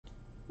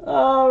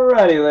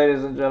Alrighty,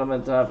 ladies and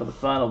gentlemen, time for the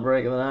final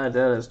break of the night.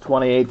 That is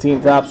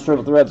 2018 Topps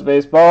Triple Threads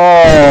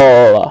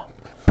Baseball.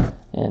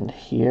 And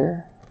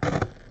here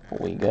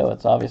we go.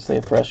 It's obviously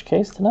a fresh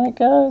case tonight,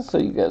 guys, so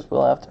you guys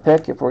will have to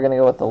pick if we're going to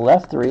go with the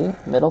left three,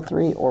 middle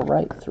three, or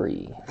right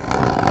three.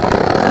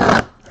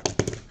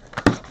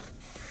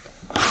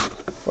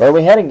 Where are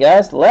we heading,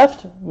 guys?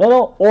 Left,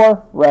 middle,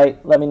 or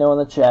right? Let me know in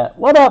the chat.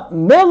 What up?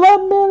 Miller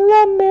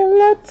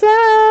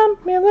time.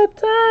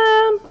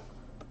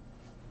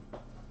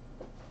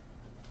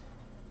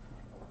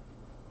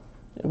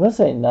 It was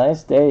a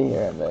nice day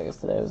here in Vegas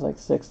today. It was like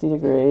 60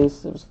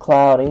 degrees. It was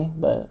cloudy,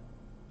 but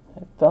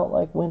it felt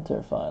like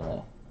winter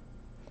finally.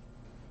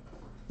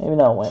 Maybe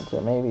not winter,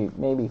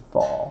 maybe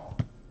fall.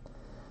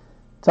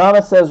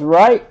 Thomas says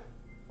right.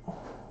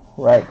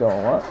 Right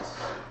going once.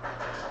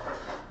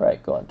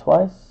 Right going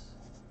twice.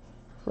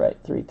 Right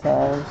 3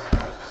 times.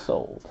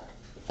 Sold.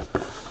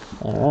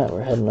 Alright,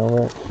 we're heading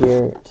over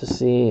here to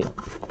see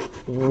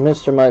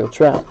Mr. Michael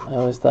Trout. I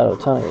always thought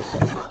Ohtani was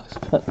St.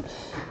 but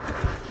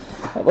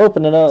I've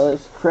opened it all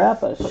this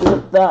crap. I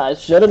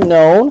should have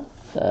known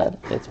that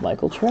it's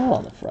Michael Trout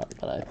on the front,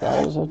 but I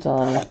thought it was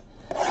Ohtani.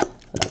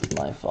 That's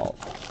my fault.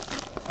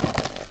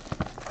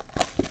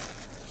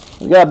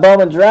 We got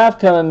Bowman Draft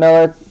coming,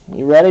 Miller.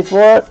 You ready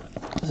for it?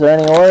 Is there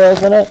any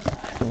Orioles in it?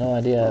 No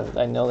idea.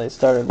 I know they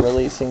started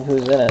releasing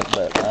who's in it,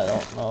 but I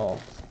don't know.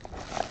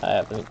 I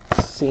haven't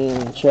seen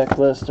the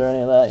checklist or any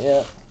of that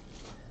yet.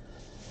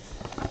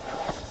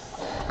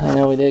 I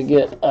know we did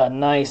get a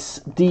nice,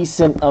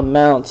 decent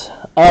amount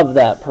of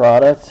that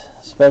product,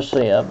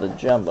 especially of the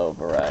jumbo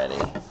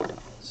variety.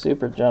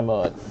 Super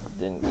jumbo, it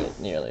didn't get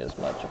nearly as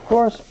much, of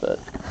course,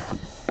 but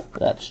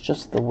that's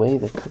just the way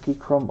the cookie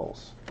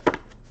crumbles.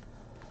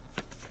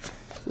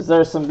 Is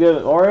there some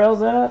good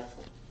Orioles in it?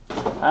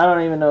 I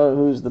don't even know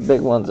who's the big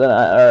ones in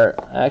it.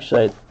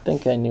 Actually, I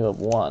think I knew of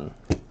one.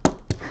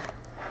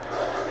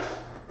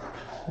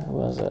 Who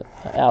was it?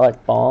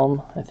 Alec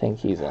Baum? I think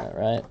he's in it,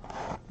 right?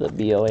 The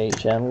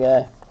BOHM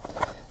guy.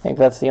 I think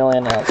that's the only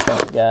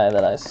announcement guy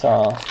that I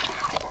saw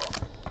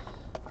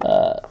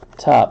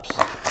Topps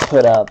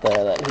put out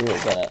there that he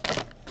was in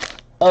it.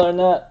 Other than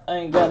that, I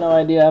ain't got no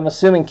idea. I'm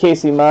assuming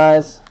Casey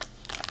Mize.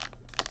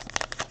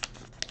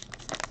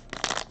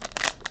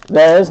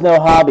 There is no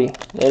hobby.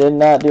 They did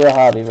not do a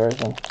hobby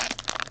version.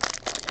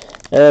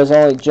 There is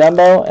only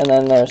jumbo, and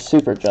then there's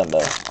super jumbo.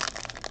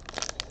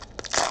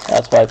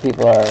 That's why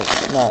people are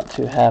not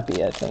too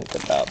happy, I think,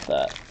 about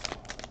that.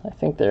 I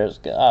think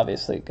there's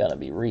obviously going to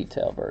be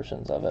retail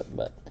versions of it,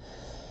 but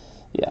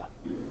yeah.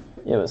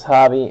 It was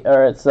hobby,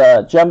 or it's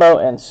jumbo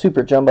and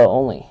super jumbo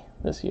only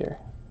this year.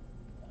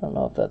 I don't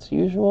know if that's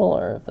usual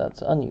or if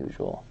that's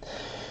unusual.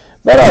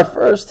 But our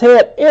first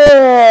hit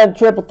in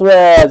Triple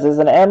Threads is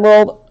an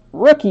Emerald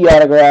rookie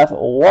autograph,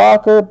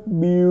 Walker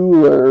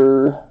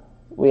Buehler.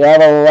 We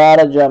have a lot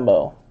of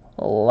jumbo.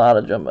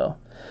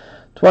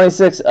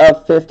 26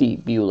 of 50,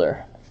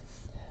 Buehler.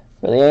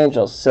 For the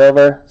Angels,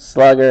 Silver,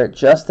 Slugger,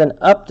 Justin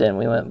Upton.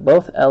 We went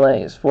both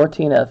LAs.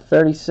 14 of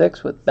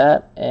 36 with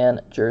bat and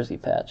jersey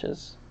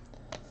patches.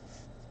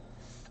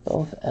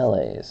 Both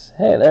LAs.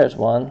 Hey, there's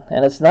one.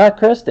 And it's not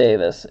Chris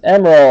Davis.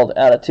 Emerald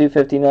out of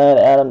 259,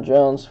 Adam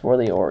Jones for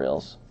the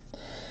Orioles.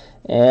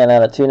 And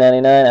out of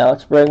 299,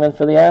 Alex Bregman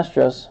for the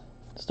Astros.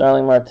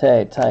 Starling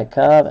Marte, Ty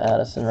Cobb,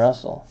 Addison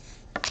Russell.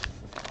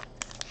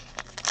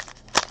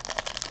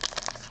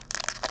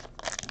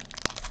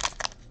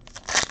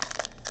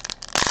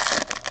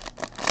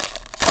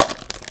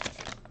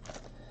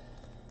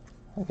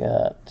 I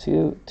got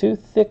two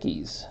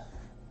thickies.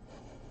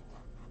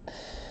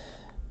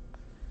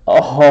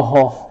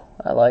 Oh,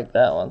 I like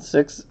that one.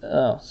 5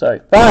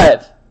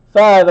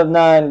 of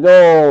 9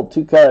 gold,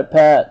 2-color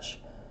patch.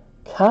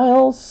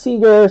 Kyle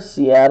Seager,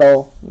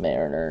 Seattle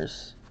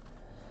Mariners.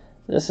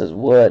 This is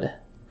wood.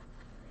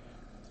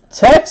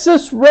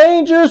 Texas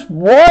Rangers,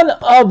 1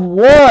 of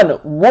 1.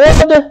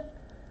 Wood.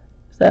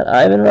 Is that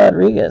Ivan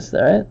Rodriguez,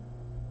 right?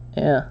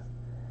 Yeah.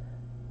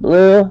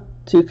 Blue,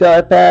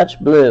 2-color patch,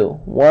 blue.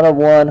 1 of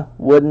 1,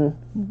 wooden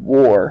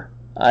war.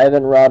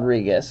 Ivan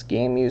Rodriguez.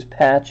 Game used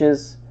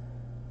patches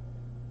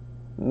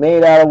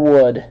made out of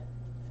wood.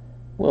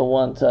 Will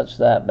one touch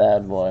that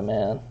bad boy,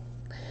 man?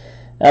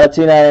 Out of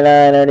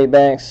 299, Ernie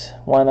Banks.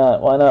 Why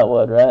not? Why not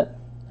wood, right?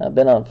 I've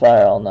been on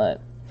fire all night.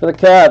 For the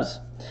Cubs,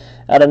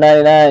 out of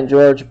 99,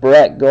 George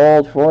Brett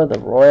Gold for the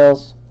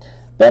Royals.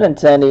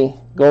 Benintendi,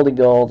 Goldie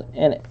Gold,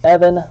 and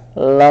Evan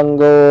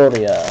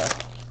Longoria.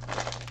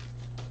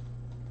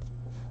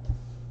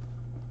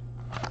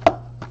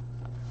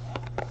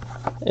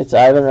 It's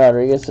Ivan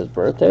Rodriguez's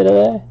birthday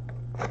today?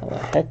 How the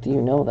heck do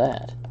you know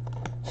that?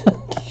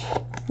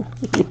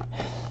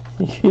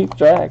 You keep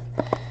track.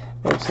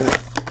 There's some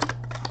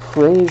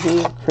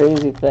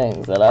crazy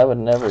things that I would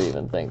never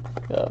even think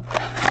of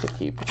to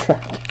keep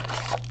track.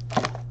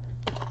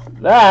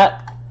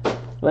 That,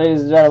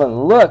 ladies and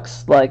gentlemen,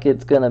 looks like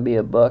it's going to be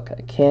a book.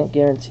 I can't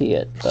guarantee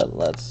it, but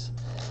let's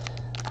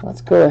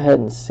go ahead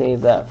and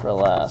save that for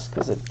last,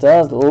 because it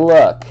does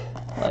look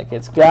like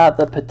it's got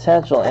the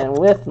potential. And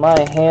with my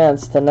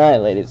hands tonight,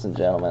 ladies and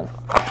gentlemen,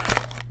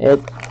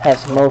 It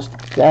has most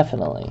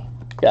definitely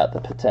got the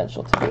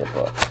potential to be a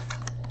book.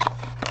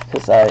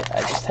 Because I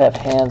just have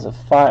hands of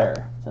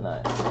fire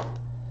tonight.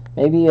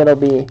 Maybe it'll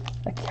be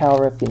a Cal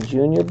Ripken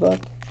Jr.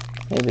 book.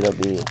 Maybe it'll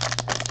be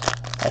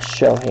a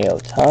Shohei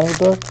Ohtani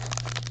book.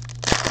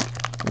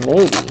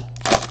 Maybe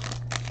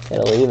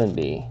it'll even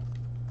be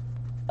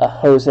a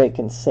Jose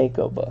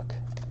Canseco book.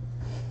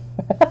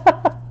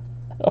 I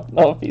don't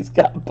know if he's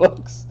got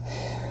books.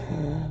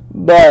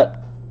 But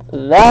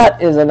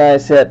that is a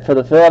nice hit for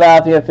the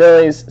Philadelphia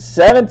Phillies.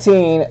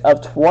 17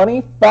 of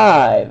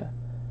 25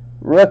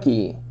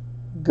 rookie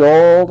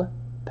gold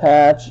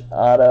patch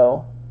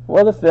auto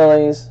for the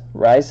Phillies.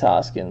 Rice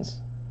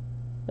Hoskins.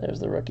 There's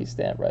the rookie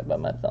stamp right by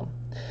my thumb.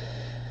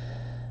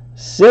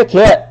 Sick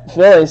hit,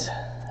 Phillies,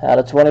 out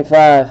of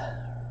 25.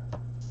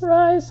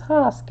 Rice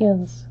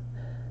Hoskins.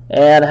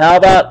 And how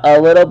about a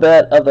little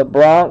bit of the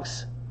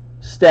Bronx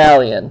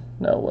Stallion?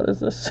 No, what is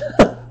this?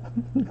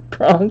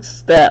 Bronx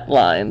Stat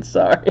Line,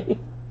 sorry.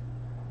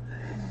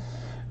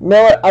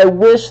 Miller, I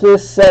wish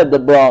this said the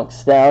Bronx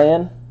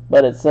Stallion,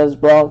 but it says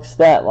Bronx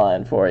Stat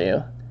Line for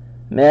you.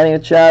 Manny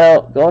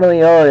Machado going to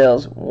the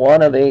Orioles,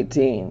 1 of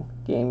 18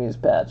 game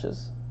used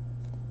patches.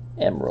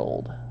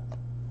 Emerald.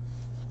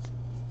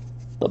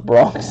 The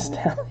Bronx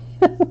Stallion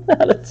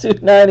out of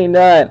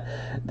 299.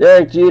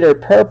 Derek Jeter,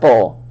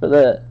 purple for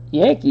the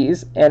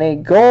Yankees, and a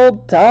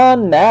gold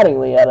Don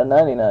Mattingly out of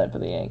 99 for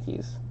the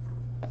Yankees.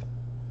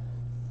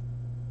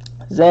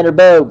 Xander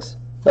Bogues,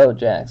 Bo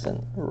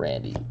Jackson,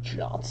 Randy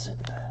Johnson.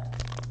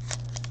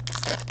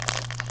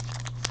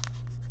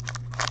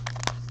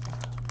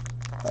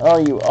 Oh,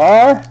 you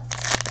are?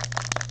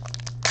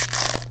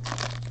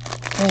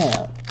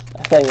 Damn.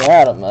 I thought you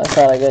had him. I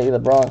thought I got you the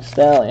Bronx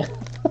Stallion.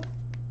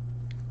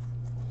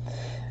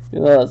 You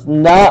know, that's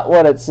not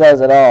what it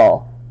says at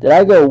all. Did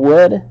I go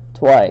wood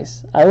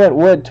twice? I went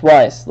wood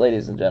twice,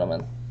 ladies and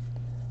gentlemen.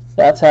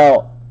 That's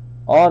how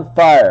on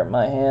fire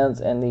my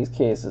hands and these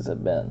cases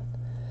have been.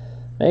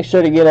 Make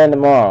sure to get in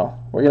tomorrow.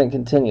 We're going to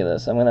continue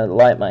this. I'm going to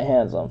light my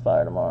hands on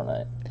fire tomorrow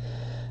night.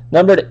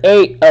 Numbered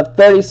 8 of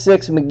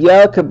 36,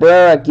 Miguel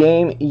Cabrera,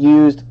 game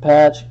used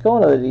patch.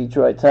 Going to the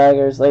Detroit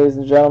Tigers, ladies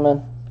and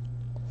gentlemen.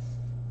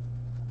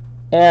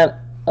 And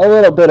a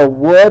little bit of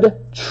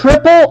wood.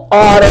 Triple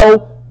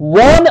auto,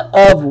 1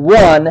 of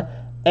 1.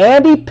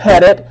 Andy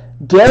Pettitte,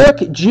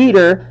 Derek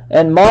Jeter,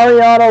 and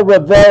Mariano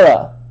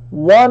Rivera.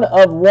 1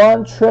 of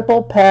 1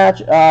 triple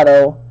patch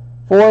auto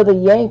for the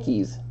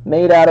Yankees,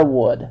 made out of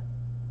wood.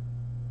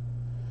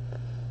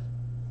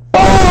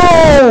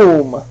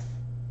 Boom!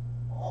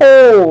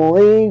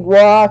 Holy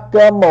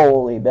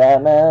guacamole,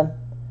 Batman.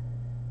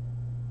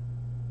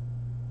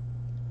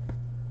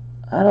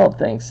 I don't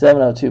think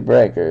 702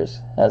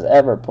 Breakers has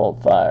ever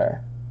pulled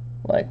fire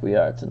like we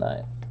are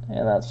tonight.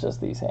 And that's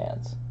just these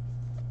hands.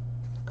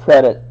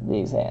 Credit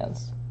these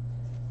hands.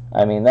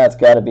 I mean, that's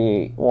got to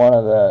be one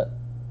of the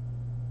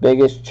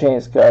biggest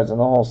chase cards in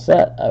the whole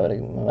set, I would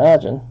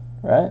imagine,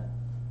 right?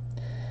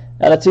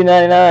 Out of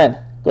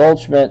 299,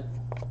 Goldschmidt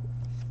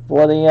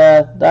for the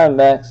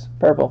Diamondbacks,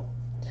 purple.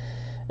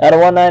 Out of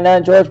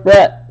 199, George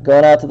Brett,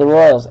 going out to the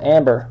Royals,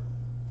 amber.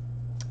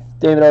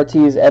 David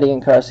Ortiz, Eddie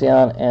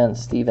Encarnacion, and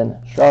Steven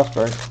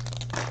Strasburg.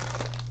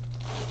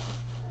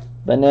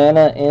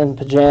 Banana in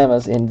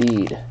pajamas,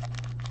 indeed.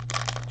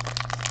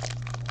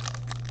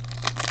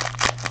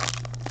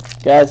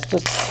 Guys,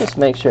 just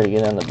make sure you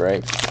get in the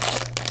breaks.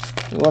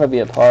 You want to be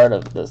a part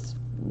of this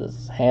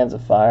Hands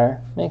of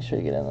Fire, make sure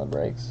you get in the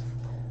breaks.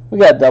 We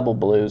got double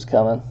blues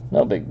coming,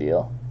 no big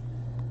deal.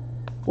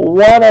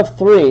 1 of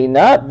 3,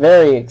 not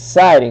very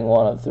exciting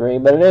 1 of 3,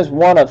 but it is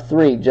 1 of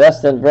 3.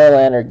 Justin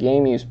Verlander,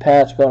 game use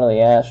patch going to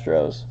the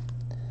Astros.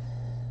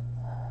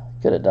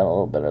 Could have done a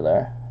little better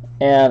there.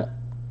 And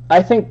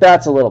I think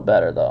that's a little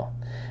better, though.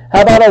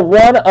 How about a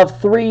 1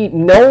 of 3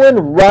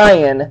 Nolan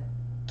Ryan,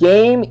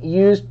 game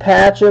used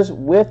patches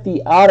with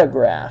the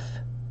autograph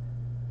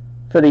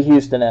for the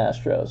Houston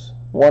Astros?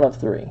 1 of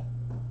 3.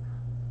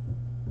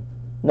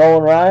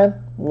 Nolan Ryan,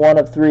 1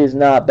 of 3 is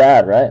not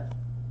bad, right?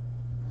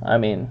 I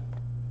mean,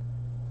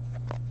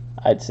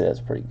 I'd say that's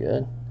pretty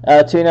good.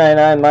 Out of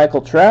 299, Michael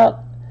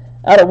Trout.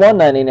 Out of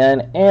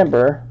 199,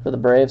 amber for the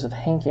Braves of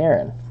Hank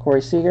Aaron,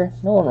 Corey Seager,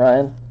 Nolan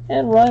Ryan,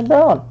 and Ryan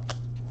Braun.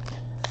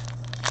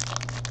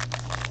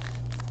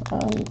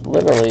 I'm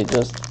literally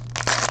just,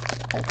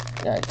 I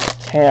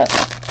can't,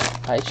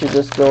 I should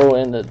just go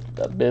into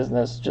a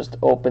business just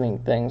opening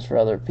things for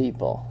other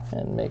people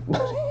and make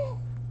money.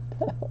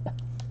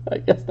 I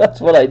guess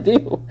that's what I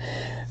do.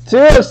 2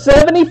 of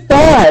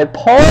 75,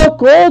 Paul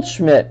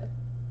Goldschmidt.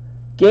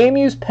 Game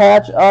use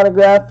patch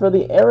autograph for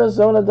the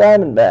Arizona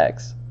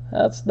Diamondbacks.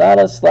 That's not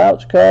a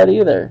slouch card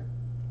either.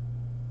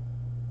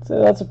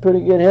 So that's a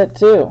pretty good hit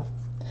too.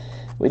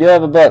 We do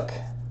have a book,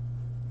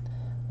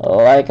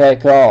 like I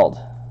called,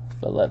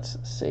 but let's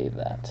save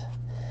that.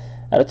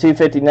 Out of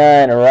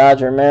 259,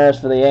 Roger Maris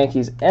for the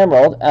Yankees,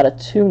 emerald. Out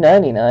of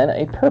 299,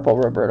 a purple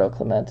Roberto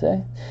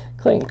Clemente,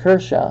 Clayton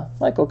Kershaw,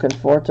 Michael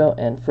Conforto,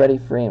 and Freddie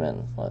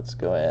Freeman. Let's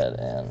go ahead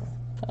and,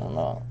 I don't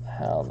know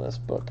how this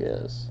book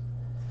is.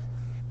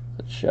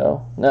 Does it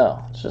show?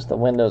 No, it's just the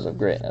windows of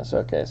greatness.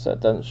 Okay, so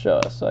it doesn't show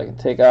us. So I can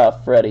take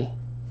off Freddy.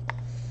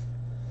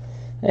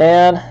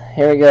 And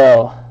here we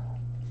go.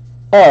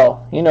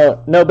 Oh, you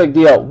know, no big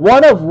deal.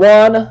 1 of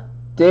 1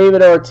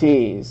 David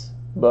Ortiz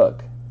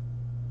book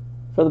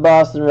for the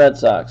Boston Red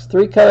Sox.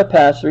 3-color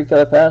patch,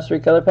 3-color patch,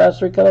 3-color patch,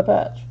 3-color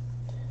patch.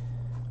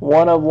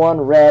 1 of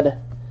 1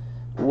 red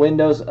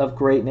Windows of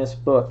Greatness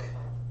book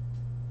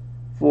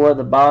for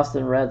the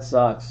Boston Red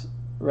Sox.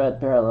 Red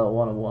parallel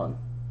 1 of 1.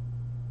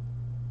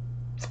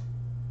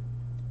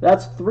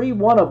 That's 3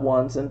 1 of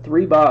 1s in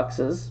 3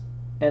 boxes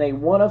and a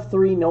 1 of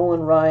 3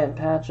 Nolan Ryan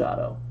patch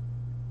auto.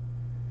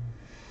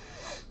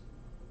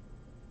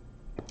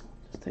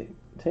 Just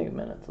take a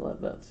minute to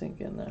let that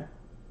sink in there.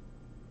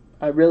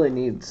 I really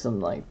need some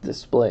like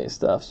display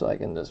stuff so I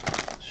can just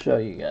show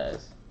you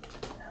guys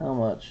how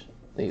much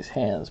these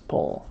hands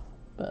pull.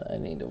 But I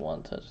need to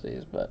one touch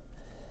these, but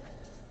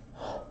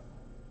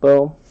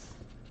boom.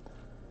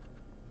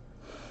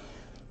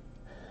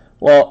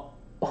 Well,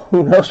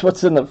 who knows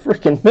what's in the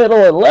freaking middle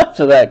and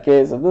left of that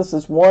case. If this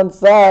is one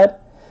side,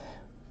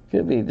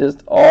 could be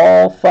just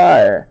all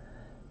fire.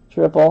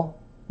 Triple,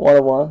 1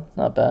 of 1,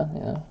 not bad, you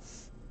know.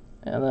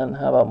 And then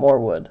how about more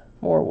wood?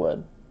 More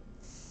wood.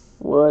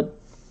 Wood,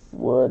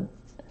 wood,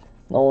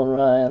 Nolan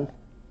Ryan,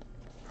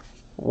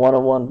 1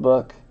 of 1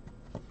 book.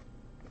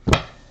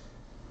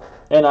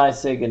 And I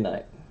say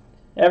goodnight.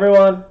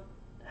 Everyone,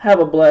 have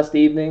a blessed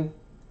evening.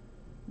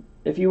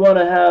 If you want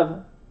to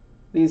have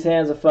these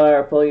hands of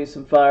fire pull you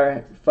some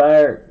fire,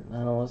 I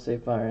don't want to say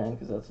fire hand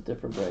because that's a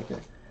different breaker.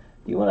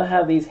 You want to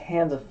have these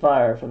hands of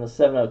fire from the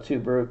 702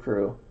 Brew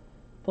Crew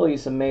pull you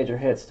some major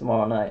hits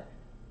tomorrow night.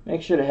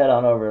 Make sure to head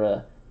on over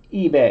to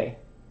eBay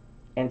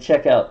and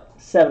check out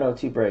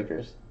 702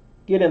 breakers.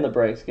 Get in the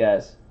breaks,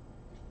 guys.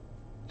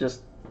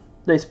 Just,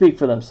 they speak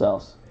for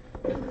themselves.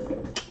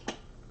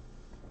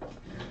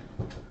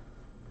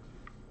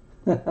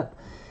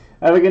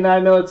 Have a good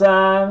night, Miller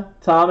Time.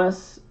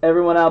 Thomas,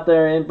 everyone out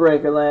there in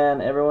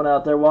Breakerland, everyone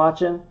out there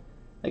watching.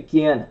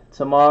 Again,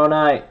 tomorrow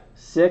night,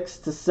 6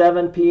 to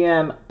 7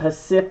 p.m.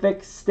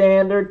 Pacific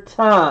Standard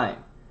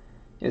Time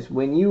is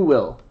when you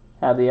will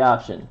have the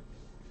option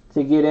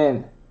to get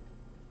in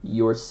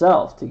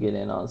yourself, to get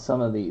in on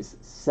some of these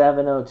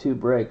 702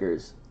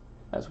 breakers,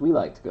 as we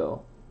like to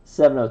go,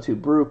 702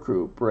 Brew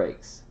Crew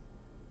breaks.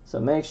 So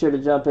make sure to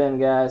jump in,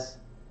 guys.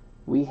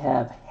 We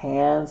have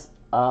hands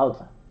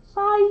of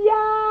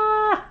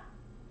fire.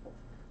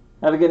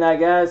 Have a good night,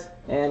 guys,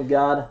 and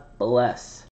God bless.